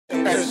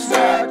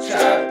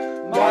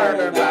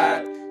learning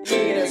that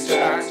eating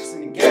snacks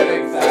and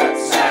getting fat.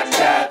 Snack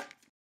Chat.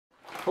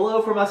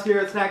 Hello from us here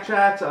at Snack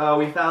Chat.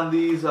 We found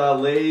these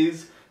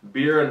Lay's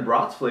beer and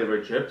brats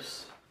flavored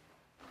chips.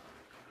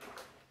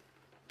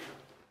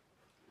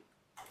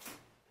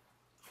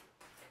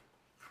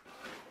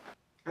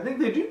 I think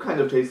they do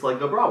kind of taste like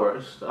a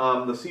bratwurst.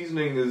 The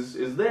seasoning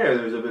is there.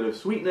 There's a bit of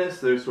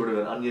sweetness. There's sort of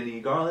an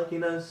oniony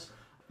garlickiness.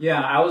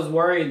 Yeah, I was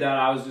worried that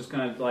I was just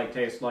gonna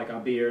taste like a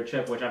beer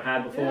chip, which I've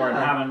had before and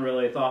haven't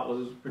really thought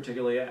was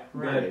particularly good.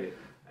 Right.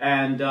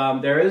 And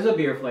there is a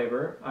beer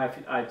flavor.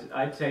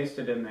 I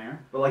tasted in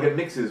there. But like it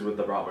mixes with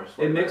the bratwurst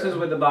flavor. It mixes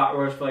with the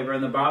bratwurst flavor,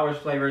 and the bratwurst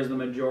flavor is the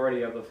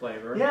majority of the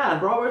flavor. Yeah,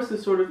 and bratwurst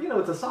is sort of,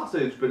 it's a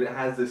sausage, but it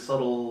has this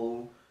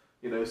subtle,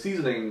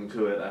 seasoning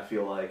to it, I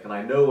feel like. And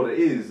I know what it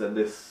is, and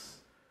this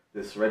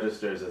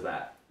registers as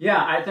that.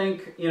 Yeah, I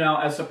think,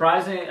 as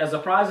surprised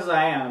as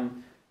I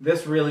am,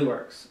 this really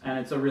works, and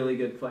it's a really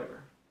good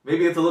flavor.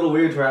 Maybe it's a little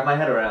weird to wrap my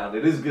head around.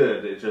 It is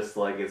good, it's just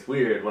it's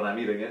weird when I'm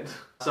eating it.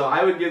 So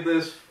I would give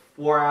this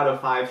 4 out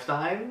of 5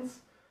 steins.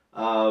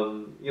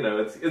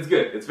 It's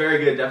good. It's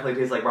very good. Definitely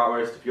tastes like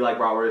bratwurst. If you like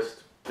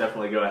bratwurst,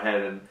 definitely go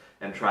ahead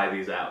and try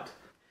these out.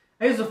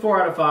 It's a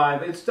 4 out of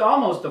 5. It's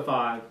almost a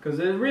 5, because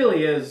it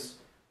really is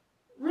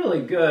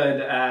really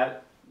good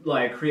at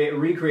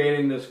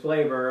recreating this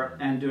flavor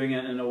and doing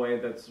it in a way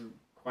that's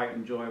quite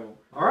enjoyable.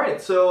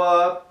 Alright,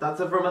 so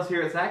that's it from us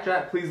here at Snack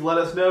Chat. Please let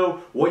us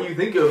know what you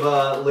think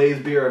of Lay's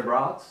beer and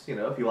brats,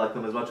 if you like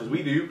them as much as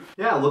we do.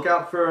 Yeah, look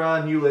out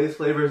for new Lay's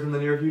flavors in the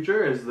near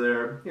future, as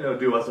their,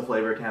 Do Us a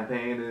Flavor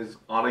campaign is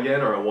on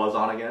again, or it was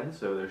on again,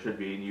 so there should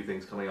be new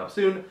things coming up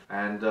soon.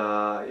 And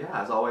yeah,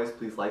 as always,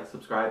 please like,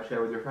 subscribe,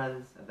 share with your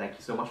friends, and thank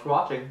you so much for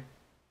watching.